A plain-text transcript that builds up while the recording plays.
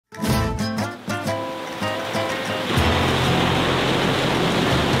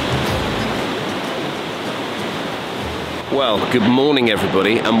Well, good morning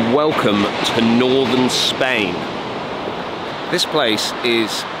everybody and welcome to northern Spain. This place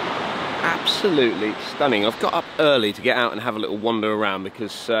is absolutely stunning. I've got up early to get out and have a little wander around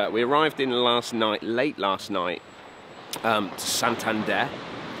because we arrived in late last night to Santander.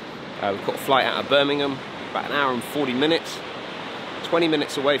 We've got a flight out of Birmingham, about an hour and 40 minutes. 20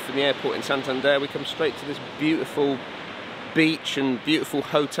 minutes away from the airport in Santander. We come straight to this beautiful beach and beautiful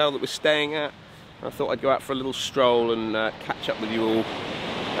hotel that we're staying at. I thought I'd go out for a little stroll and catch up with you all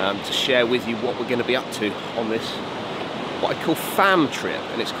to share with you what we're going to be up to on this, what I call fam trip,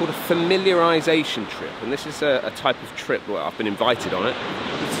 and it's called a familiarisation trip. And this is a type of trip where I've been invited on it.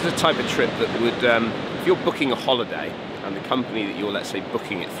 This is a type of trip that would, if you're booking a holiday and the company that you're, let's say,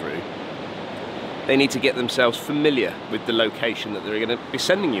 booking it through, they need to get themselves familiar with the location that they're going to be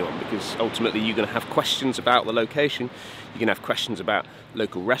sending you on, because ultimately you're going to have questions about the location, you're going to have questions about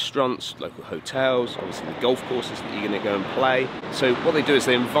local restaurants, local hotels, obviously the golf courses that you're going to go and play. So what they do is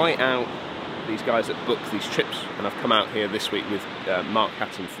they invite out these guys that book these trips, and I've come out here this week with Mark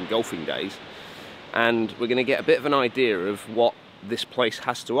Hatton from Golfing Days, and we're going to get a bit of an idea of what this place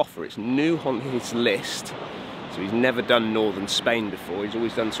has to offer. It's new on his list, so he's never done northern Spain before. He's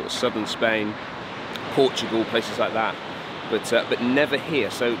always done sort of southern Spain, Portugal, places like that, but never here.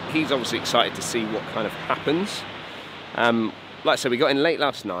 So he's obviously excited to see what kind of happens. Like I said, we got in late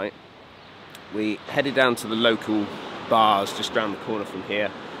last night. We headed down to the local bars just around the corner from here,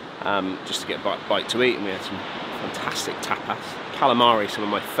 just to get a bite to eat, and we had some fantastic tapas. Calamari, some of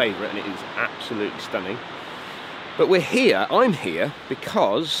my favourite, and it is absolutely stunning. But we're here, I'm here,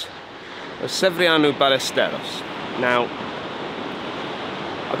 because of Seve Ballesteros. Now,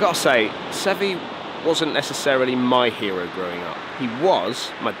 I've got to say, Seve wasn't necessarily my hero growing up. He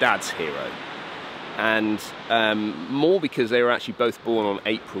was my dad's hero, and more because they were actually both born on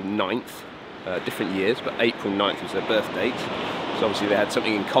April 9th, different years, but April 9th was their birth date, so obviously they had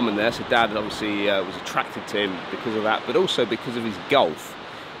something in common there. So dad obviously was attracted to him because of that, but also because of his golf,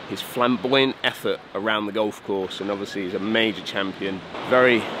 his flamboyant effort around the golf course, and obviously he's a major champion,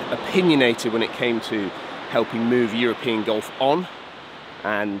 very opinionated when it came to helping move European golf on,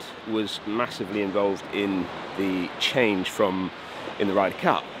 and was massively involved in the change in the Ryder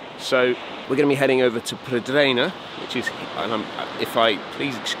Cup. So we're going to be heading over to Pedrena, which is, and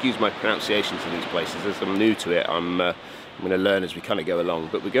please excuse my pronunciations of these places, as I'm new to it, I'm going to learn as we kind of go along.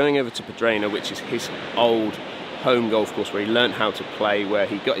 But we're going over to Pedrena, which is his old home golf course where he learned how to play, where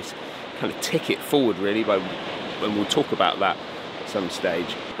he got his kind of ticket forward really, and we'll talk about that at some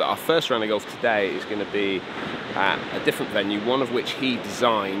stage. But our first round of golf today is going to be at a different venue, one of which he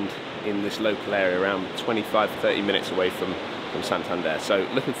designed in this local area, around 25-30 minutes away from Santander. So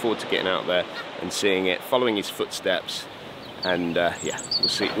looking forward to getting out there and seeing it, following his footsteps, and yeah,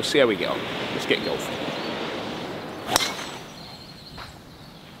 we'll see how we get on. Let's get golfing.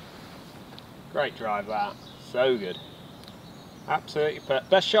 Great drive that, so good, absolutely perfect.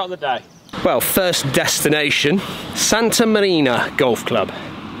 Best shot of the day. Well, first destination, Santa Marina Golf Club.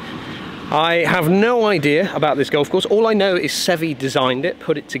 I have no idea about this golf course. All I know is Seve designed it,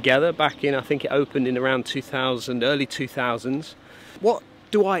 put it together back in, I think it opened in around 2000, early 2000s. What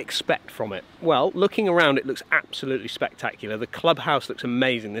do I expect from it? Well, looking around, it looks absolutely spectacular. The clubhouse looks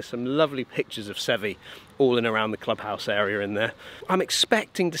amazing. There's some lovely pictures of Seve all in around the clubhouse area in there. I'm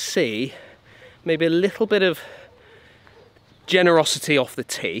expecting to see maybe a little bit of generosity off the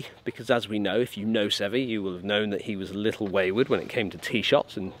tee, because as we know, if you know Seve, you will have known that he was a little wayward when it came to tee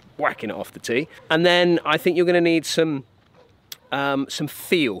shots and whacking it off the tee. And then I think you're going to need some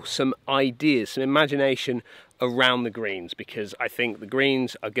feel, some ideas, some imagination around the greens, because I think the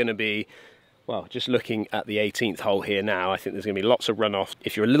greens are going to be, well, just looking at the 18th hole here now, I think there's going to be lots of runoff.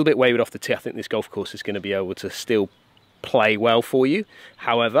 If you're a little bit wayward off the tee, I think this golf course is going to be able to still play well for you.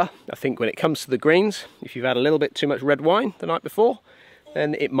 However, I think when it comes to the greens, if you've had a little bit too much red wine the night before,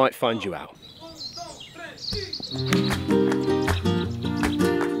 then it might find you out.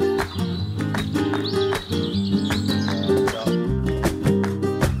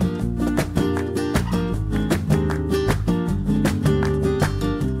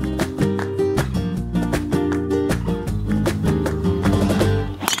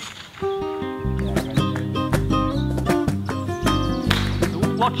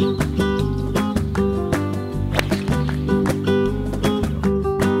 Watch.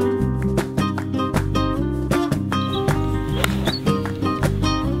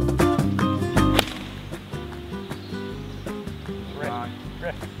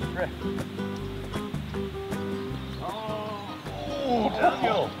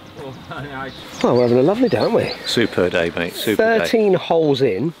 Well, we're having a lovely day, aren't we? Super day, mate. Super 13 day. holes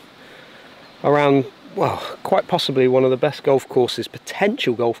in, around well, quite possibly one of the best golf courses,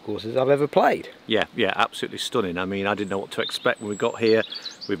 potential golf courses I've ever played. Yeah, absolutely stunning. I mean, I didn't know what to expect when we got here.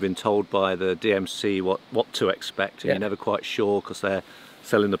 We've been told by the DMC what to expect, and you're never quite sure because they're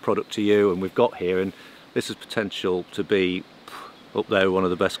selling the product to you, and we've got here, and this has potential to be up there one of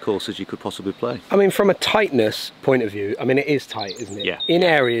the best courses you could possibly play. I mean, from a tightness point of view, I mean, it is tight, isn't it? Yeah. In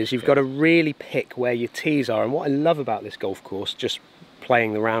areas, you've got to really pick where your tees are, and what I love about this golf course, just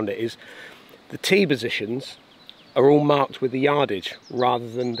playing around it, is the tee positions are all marked with the yardage rather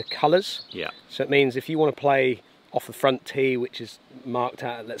than the colours. Yeah. So it means if you want to play off the front tee, which is marked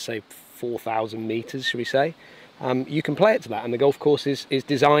at, let's say, 4,000 metres, should we say, you can play it to that, and the golf course is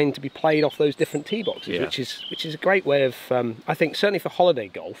designed to be played off those different tee boxes, which is a great way of, I think, certainly for holiday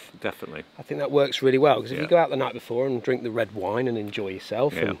golf. Definitely. I think that works really well, because if you go out the night before and drink the red wine and enjoy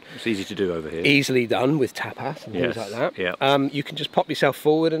yourself, and it's easy to do over here. Easily done with tapas and things like that. Yeah. You can just pop yourself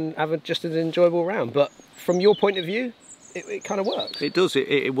forward and have just an enjoyable round. But from your point of view, it kind of works. It does.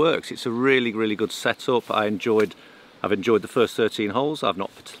 It works. It's a really, really good setup. I've enjoyed the first 13 holes. I've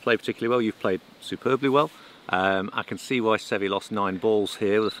not played particularly well. You've played superbly well. I can see why Seve lost 9 balls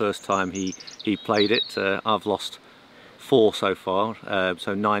here the first time he played it. I've lost 4 so far,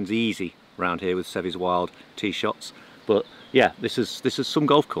 so 9's easy round here with Seve's wild tee shots. But yeah, this is some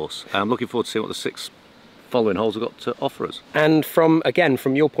golf course. I'm looking forward to seeing what the 6 following holes have got to offer us. And from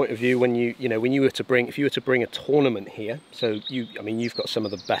your point of view, when if you were to bring a tournament here, so I mean, you've got some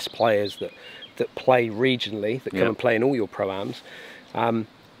of the best players that play regionally, that come and play in all your pro-ams.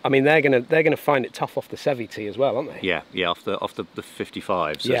 I mean, they're gonna find it tough off the Seve tee as well, aren't they? Yeah, off the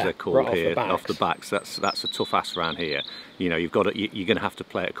 55s, as they're called here, off the backs. That's a tough ass round here. You know, you're gonna have to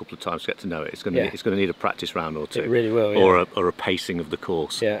play it a couple of times to get to know it. It's gonna need a practice round or two. It really will. Or a pacing of the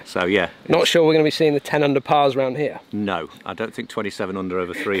course. Yeah. So yeah. Not sure we're gonna be seeing the 10 under pars round here. No, I don't think 27 under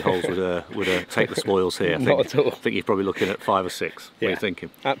over 3 holes would take the spoils here. Not at all. I think you're probably looking at 5 or 6. What are you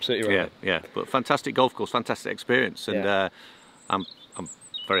thinking? Absolutely right. Yeah. But fantastic golf course, fantastic experience, and I'm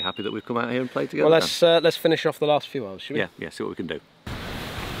very happy that we've come out here and played together. Well, let's finish off the last few hours, shall we? Yeah, see what we can do.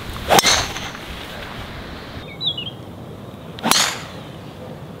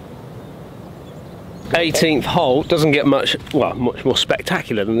 '18th hole doesn't get much more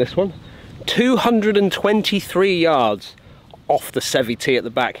spectacular than this one. 223 yards off the Seve tee at the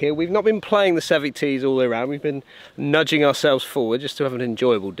back here. We've not been playing the Seve tees all the way around. We've been nudging ourselves forward just to have an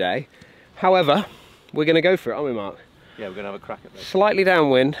enjoyable day. However, we're going to go for it, aren't we, Mark? Yeah, we're going to have a crack at this. Slightly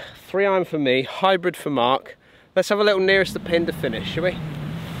downwind, 3-iron for me, hybrid for Mark. Let's have a little nearest the pin to finish, shall we?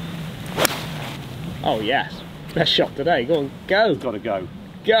 Oh yes, best shot today. Go on, go. Gotta go.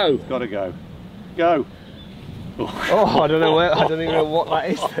 Go. Gotta go. Go. Oh, I don't even know what that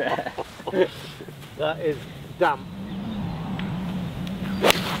is there. That is damp.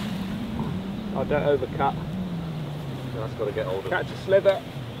 Oh, don't overcut. That's got to get older. Catch a slither.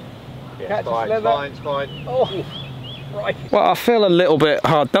 Yeah, Catch a slither. It's fine. Oh. Right. Well, I feel a little bit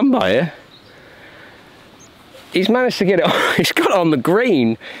hard done by here. He's managed to get it on. He's got it on the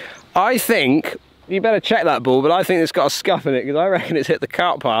green. I think, you better check that ball, but I think it's got a scuff in it, because I reckon it's hit the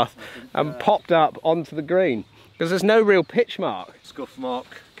cart path and popped up onto the green, because there's no real pitch mark. Scuff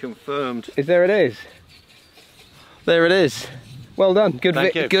mark confirmed. There it is. There it is. Well done. Good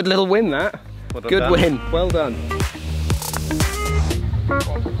little win, that. Well done, good Dan. win. Well done.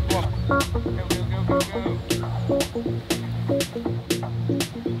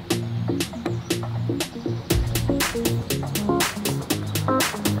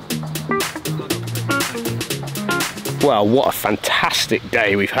 Well, what a fantastic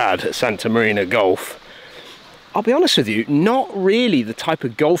day we've had at Santa Marina Golf. I'll be honest with you, not really the type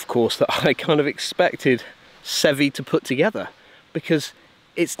of golf course that I kind of expected Seve to put together, because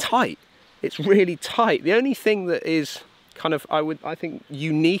it's tight. It's really tight. The only thing that is kind of, I think,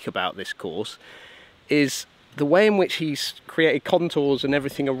 unique about this course is the way in which he's created contours and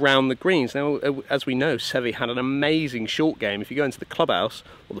everything around the greens. Now, as we know, Seve had an amazing short game. If you go into the clubhouse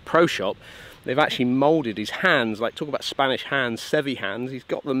or the pro shop, they've actually moulded his hands, like talk about Spanish hands, Seve hands, he's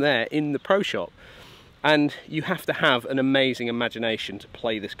got them there in the pro shop. And you have to have an amazing imagination to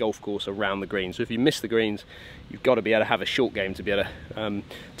play this golf course around the greens. So if you miss the greens, you've got to be able to have a short game to be able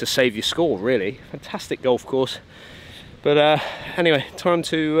to save your score, really. Fantastic golf course. But anyway, time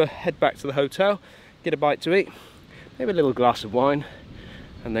to head back to the hotel, get a bite to eat, maybe a little glass of wine,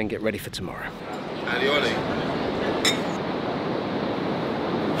 and then get ready for tomorrow.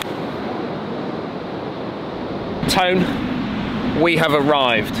 Tone, we have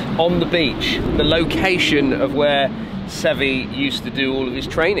arrived on the beach, the location of where Seve used to do all of his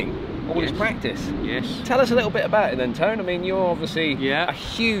training. all his practice. Yes. Tell us a little bit about it then, Tone. I mean, you're obviously Yeah. a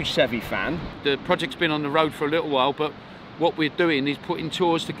huge Seve fan. The project's been on the road for a little while, but what we're doing is putting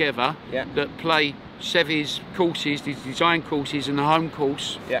tours together that play Seve's courses, these design courses and the home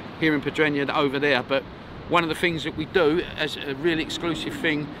course here in Pedrenia over there. But one of the things that we do as a really exclusive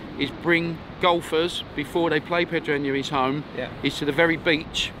thing is bring golfers, before they play Pedrenia, his home, is to the very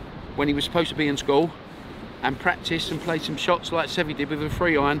beach when he was supposed to be in school, and practice and play some shots like Seve did with a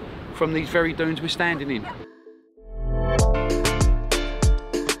 3-iron from these very dunes we're standing in.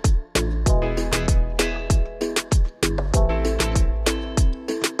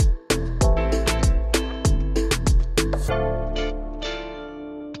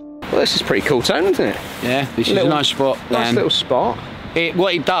 Well, this is pretty cool, Tone, isn't it? Yeah, this is a nice spot. Nice little spot.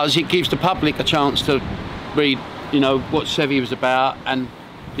 What it does, it gives the public a chance to read, you know, what Seve was about, and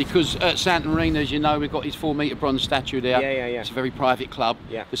because at Santander, as you know, we've got his 4-metre bronze statue there. It's a very private club.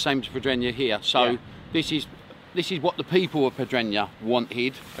 The same as Pedrenia here. So this is what the people of Pedrenia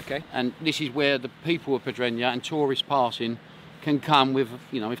wanted. And this is where the people of Pedrenia and tourists passing can come with,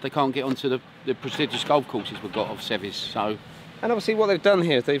 you know, if they can't get onto the prestigious golf courses we've got of Seve's. So. And obviously what they've done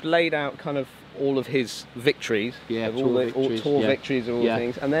here is they've laid out kind of all of his victories, all tour victories, all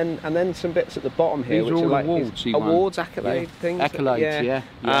things, and then some bits at the bottom here, these which are like awards, accolade things.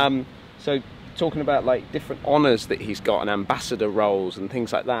 Accolades, so talking about like different honours that he's got and ambassador roles and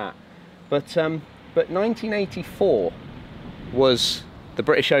things like that. But 1984 was the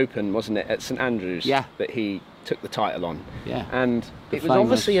British Open, wasn't it, at St Andrews? That he took the title on. And it was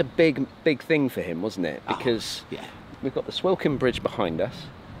obviously a big thing for him, wasn't it? Because we've got the Swilcan Bridge behind us.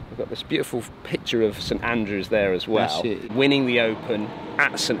 We've got this beautiful picture of St Andrews there as well. Winning the Open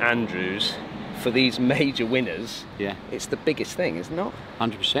at St Andrews for these major winners. It's the biggest thing, isn't it?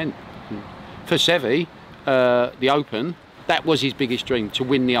 100%. For Seve, the Open, that was his biggest dream, to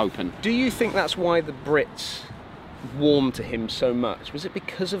win the Open. Do you think that's why the Brits warmed to him so much? Was it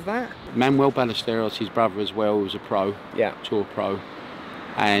because of that? Manuel Ballesteros, his brother as well, was a pro, tour pro,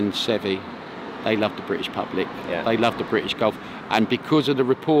 and Seve. They loved the British public. They loved the British golf, and because of the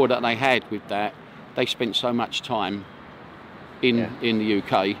rapport that they had with that, they spent so much time in the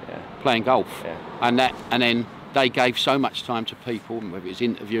UK playing golf, and then they gave so much time to people, whether it's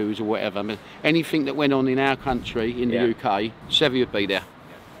interviews or whatever. I mean, anything that went on in our country, in the UK, Seve would be there,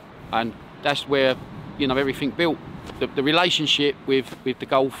 and that's where, you know, everything built. The relationship with the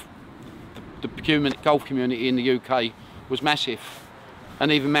golf, the golf community in the UK was massive.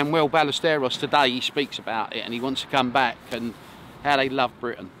 And even Manuel Ballesteros today, he speaks about it and he wants to come back and how they love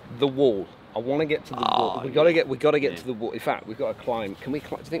Britain. The wall. I want to get to the wall. We got to get to the wall. In fact, we've got to climb. Can we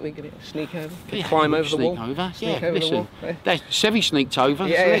climb? Do you think we can sneak over? Climb over the wall? Sneak over the wall. Seve sneaked over.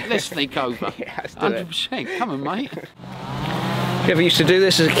 Let's sneak over. 100%. Come on, mate. You ever used to do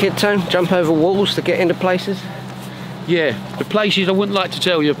this as a kid, Tone? Jump over walls to get into places? Yeah, the places I wouldn't like to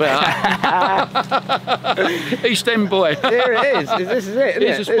tell you about. East End boy. There it is. This is it, isn't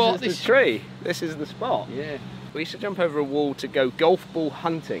Here's it? the spot. This is the tree. This is the spot. Yeah. We used to jump over a wall to go golf ball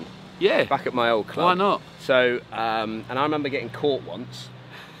hunting. Yeah. Back at my old club. Why not? So, and I remember getting caught once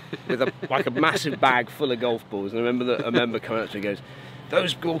with like a massive bag full of golf balls. And I remember that a member coming up to me and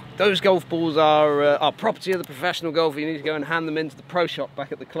goes, those golf balls are property of the professional golfer. You need to go and hand them into the pro shop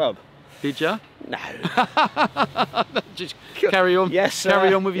back at the club. Did you? No. Just carry on. Yes,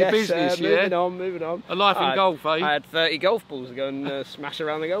 carry on with your business. Moving on. A life in golf, eh? I had 30 golf balls to go and smash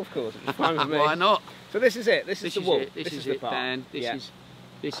around the golf course. It was fine with me. Why not? So this is it. This is the wall. This is the it, part. Dan.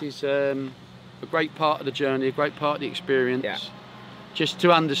 This is a great part of the journey, a great part of the experience. Just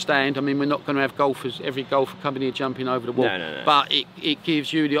to understand, I mean, we're not going to have golfers, every golfer coming here jumping over the wall. No. But it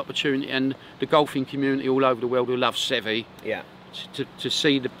gives you the opportunity, and the golfing community all over the world who love Seve. To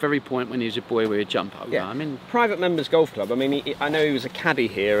see the very point when he was a boy where he'd jump over. I mean, Private Members Golf Club. I mean, I know he was a caddy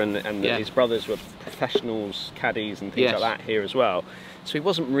here, and his brothers were professionals, caddies, and things like that here as well. So he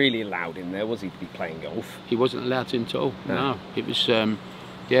wasn't really allowed in there, was he, to be playing golf? He wasn't allowed to at all. No. It was,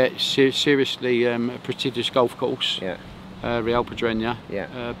 seriously a prestigious golf course. Real Pedrenia.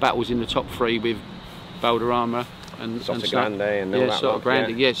 Battles in the top 3 with Valderrama and Grande and all that. Sota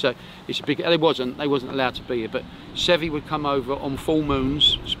Grande. So it's a big. They wasn't allowed to be here, but Seve would come over on full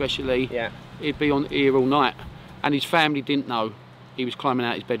moons, especially. He'd be on here all night, and his family didn't know he was climbing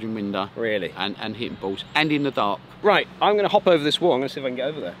out his bedroom window. Really? And hitting balls, and in the dark. Right, I'm going to hop over this wall. I'm going to see if I can get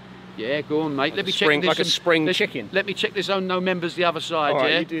over there. Yeah, go on, mate. Let me check this. Like a spring chicken. Let me check this on no members the other side. All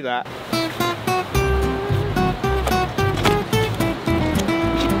right, you do that.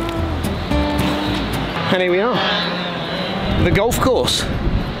 And here we are, the golf course.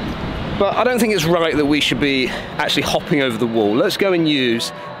 But I don't think it's right that we should be actually hopping over the wall. Let's go and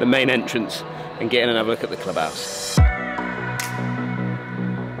use the main entrance and get in and have a look at the clubhouse.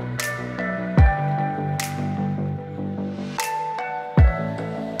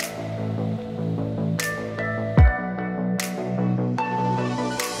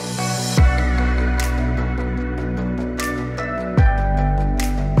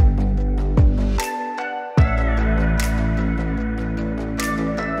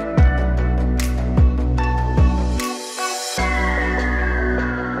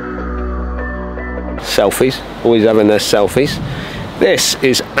 Selfies, always having their selfies. This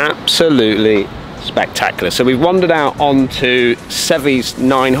is absolutely spectacular. So we've wandered out onto Seve's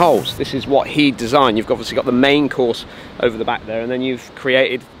 9 holes. This is what he designed. You've obviously got the main course over the back there, and then you've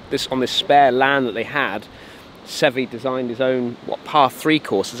created this on this spare land that they had. Seve designed his own par 3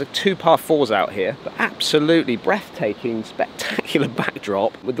 course. There's 2 par 4s out here, but absolutely breathtaking, spectacular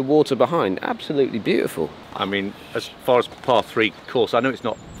backdrop with the water behind. Absolutely beautiful. I mean, as far as par 3 course, I know it's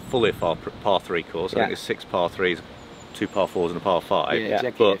not fully a par 3 course. I think it's 6 par 3s, 2 par 4s and a par 5. Yeah,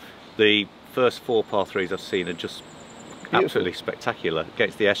 exactly. But the first 4 par 3s I've seen are just absolutely spectacular.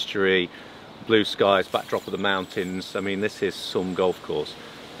 Against the estuary, blue skies, backdrop of the mountains. I mean, this is some golf course.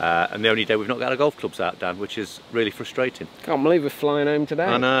 And the only day we've not got our golf clubs out, Dan, which is really frustrating. Can't believe we're flying home today.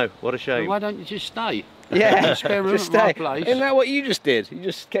 I know, what a shame. Well, why don't you just stay? Yeah, spare room just stay. at my place. Isn't that what you just did? You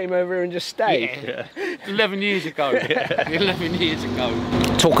just came over here and just stayed? Yeah. 11 years ago. 11 years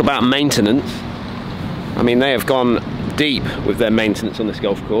ago. Talk about maintenance. I mean, they have gone deep with their maintenance on this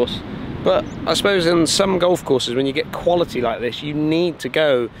golf course. But I suppose in some golf courses, when you get quality like this, you need to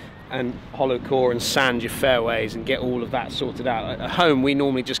go and hollow core and sand your fairways and get all of that sorted out. At home, we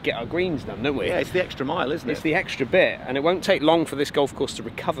normally just get our greens done, don't we? Yeah, it's the extra mile, isn't it? It's the extra bit, and it won't take long for this golf course to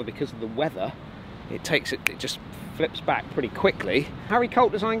recover because of the weather. It just flips back pretty quickly. Harry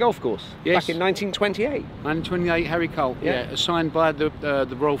Colt designed golf course back in 1928. 1928, Harry Colt. Yeah, assigned by the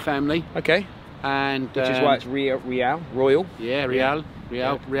royal family. Okay. And which is why it's Royal. Yeah, Real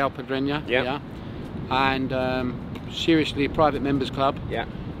Pedreña. Yeah. And seriously, a private members club. Yeah.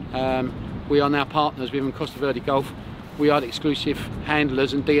 We are now partners with Costa Verde Golf. We are the exclusive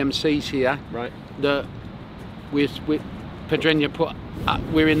handlers and DMCs here. Right. That with Pedreña put.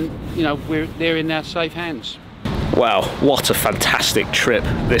 They're in our safe hands. Well, what a fantastic trip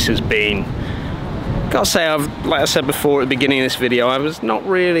this has been. Gotta say, like I said before at the beginning of this video, I was not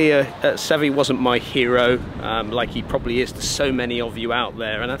really Seve wasn't my hero, like he probably is to so many of you out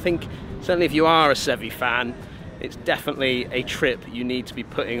there. And I think certainly if you are a Seve fan, it's definitely a trip you need to be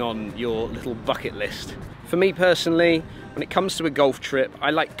putting on your little bucket list. For me personally, when it comes to a golf trip, I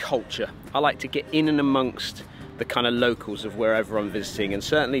like culture. I like to get in and amongst the kind of locals of wherever I'm visiting, and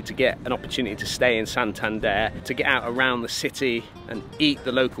certainly to get an opportunity to stay in Santander, to get out around the city and eat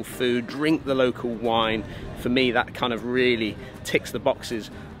the local food, drink the local wine. For me, that kind of really ticks the boxes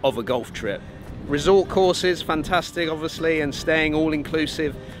of a golf trip. Resort courses, fantastic obviously, and staying all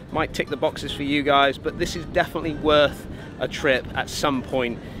inclusive might tick the boxes for you guys, but this is definitely worth a trip at some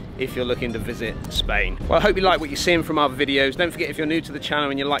point if you're looking to visit Spain. Well, I hope you like what you're seeing from our videos. Don't forget, if you're new to the channel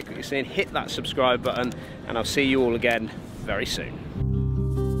and you like what you're seeing, hit that subscribe button, and I'll see you all again very soon.